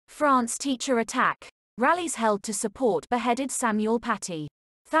France teacher attack. Rallies held to support beheaded Samuel Paty.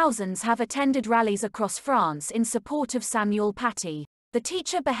 Thousands have attended rallies across France in support of Samuel Paty, the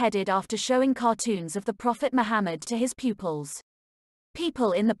teacher beheaded after showing cartoons of the Prophet Muhammad to his pupils.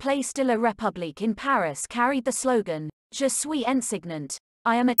 People in the Place de la République in Paris carried the slogan, Je suis enseignant,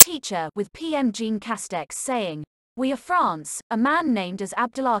 I am a teacher, with PM Jean Castex saying, "We are France." A man named as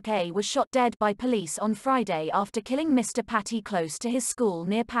Abdoulakh A was shot dead by police on Friday after killing Mr Paty close to his school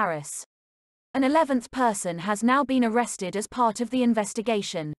near Paris. An 11th person has now been arrested as part of the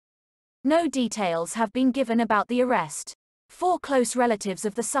investigation. No details have been given about the arrest. 4 close relatives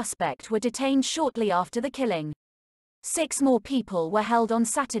of the suspect were detained shortly after the killing. 6 more people were held on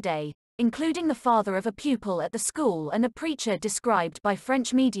Saturday, including the father of a pupil at the school and a preacher described by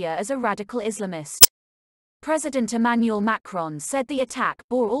French media as a radical Islamist. President Emmanuel Macron said the attack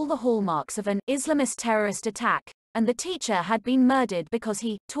bore all the hallmarks of an Islamist terrorist attack, and the teacher had been murdered because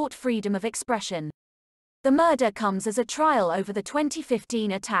he taught freedom of expression. The murder comes as a trial over the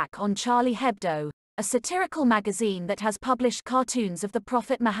 2015 attack on Charlie Hebdo, a satirical magazine that has published cartoons of the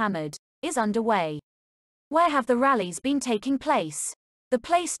Prophet Muhammad, is underway. Where have the rallies been taking place? The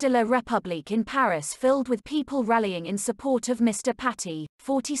Place de la République in Paris filled with people rallying in support of Mr Paty,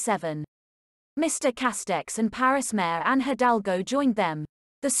 47. Mr Castex and Paris Mayor Anne Hidalgo joined them.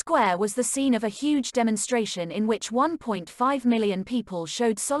 The square was the scene of a huge demonstration in which 1.5 million people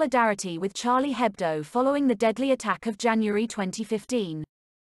showed solidarity with Charlie Hebdo following the deadly attack of January 2015.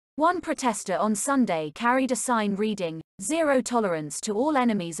 One protester on Sunday carried a sign reading, "Zero tolerance to all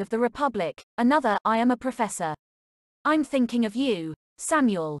enemies of the Republic." Another, "I am a professor. I'm thinking of you,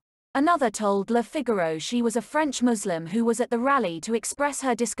 Samuel." Another told Le Figaro she was a French Muslim who was at the rally to express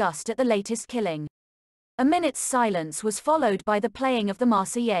her disgust at the latest killing. A minute's silence was followed by the playing of the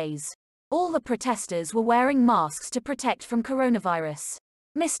Marseillaise. All the protesters were wearing masks to protect from coronavirus.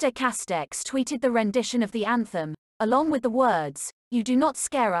 Mr Castex tweeted the rendition of the anthem, along with the words, "You do not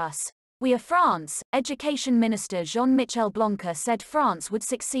scare us. We are France." Education Minister Jean-Michel Blanquer said France would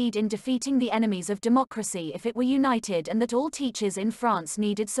succeed in defeating the enemies of democracy if it were united and that all teachers in France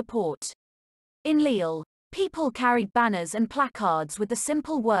needed support. In Lille, people carried banners and placards with the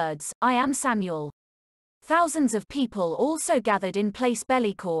simple words, "I am Samuel." Thousands of people also gathered in Place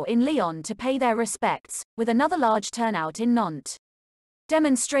Bellicourt in Lyon to pay their respects, with another large turnout in Nantes.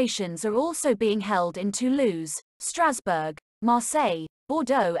 Demonstrations are also being held in Toulouse, Strasbourg, Marseille,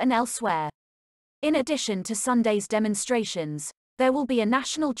 Bordeaux and elsewhere. In addition to Sunday's demonstrations, there will be a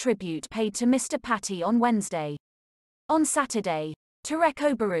national tribute paid to Mr Paty on Wednesday. On Saturday, Tarek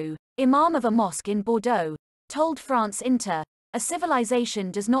Obarou, imam of a mosque in Bordeaux, told France Inter, "A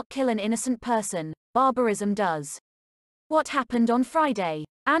civilization does not kill an innocent person, barbarism does." What happened on Friday?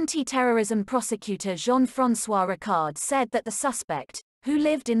 Anti-terrorism prosecutor Jean-François Ricard said that the suspect, who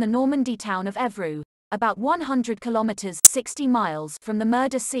lived in the Normandy town of Évreux, about 100 kilometers 60 miles from the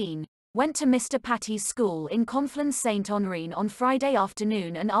murder scene, went to Mr Paty's school in Conflans-Saint-Honorine on Friday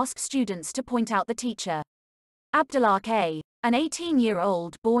afternoon and asked students to point out the teacher. Abdoulakh A, an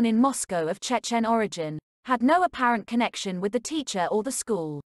 18-year-old born in Moscow of Chechen origin, had no apparent connection with the teacher or the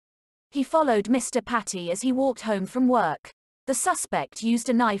school. He followed Mr Paty as he walked home from work. The suspect used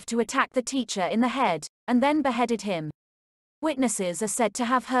a knife to attack the teacher in the head, and then beheaded him. Witnesses are said to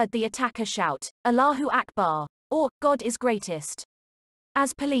have heard the attacker shout, "Allahu Akbar," or, "God is greatest."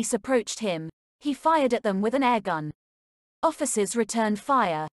 As police approached him, he fired at them with an airgun. Officers returned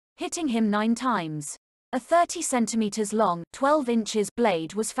fire, hitting him 9 times. A 30 centimeters long, 12 inches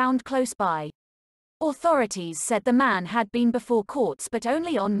blade was found close by. Authorities said the man had been before courts but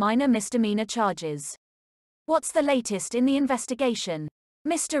only on minor misdemeanor charges. What's the latest in the investigation?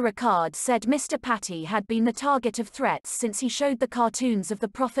 Mr Ricard said Mr Paty had been the target of threats since he showed the cartoons of the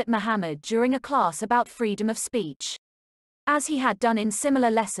Prophet Muhammad during a class about freedom of speech. As he had done in similar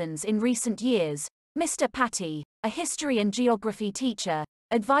lessons in recent years, Mr Paty, a history and geography teacher,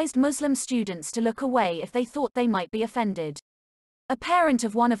 advised Muslim students to look away if they thought they might be offended. A parent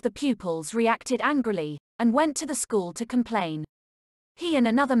of one of the pupils reacted angrily, and went to the school to complain. He and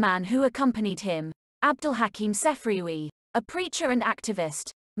another man who accompanied him, Abdoulakh A, a preacher and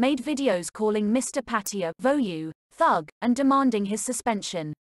activist, made videos calling Mr Paty a voyou, thug, and demanding his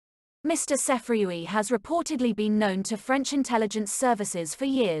suspension. Mr Paty has reportedly been known to French intelligence services for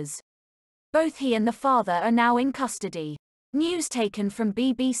years. Both he and the father are now in custody. News taken from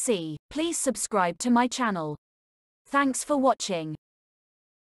BBC. Please subscribe to my channel. Thanks for watching.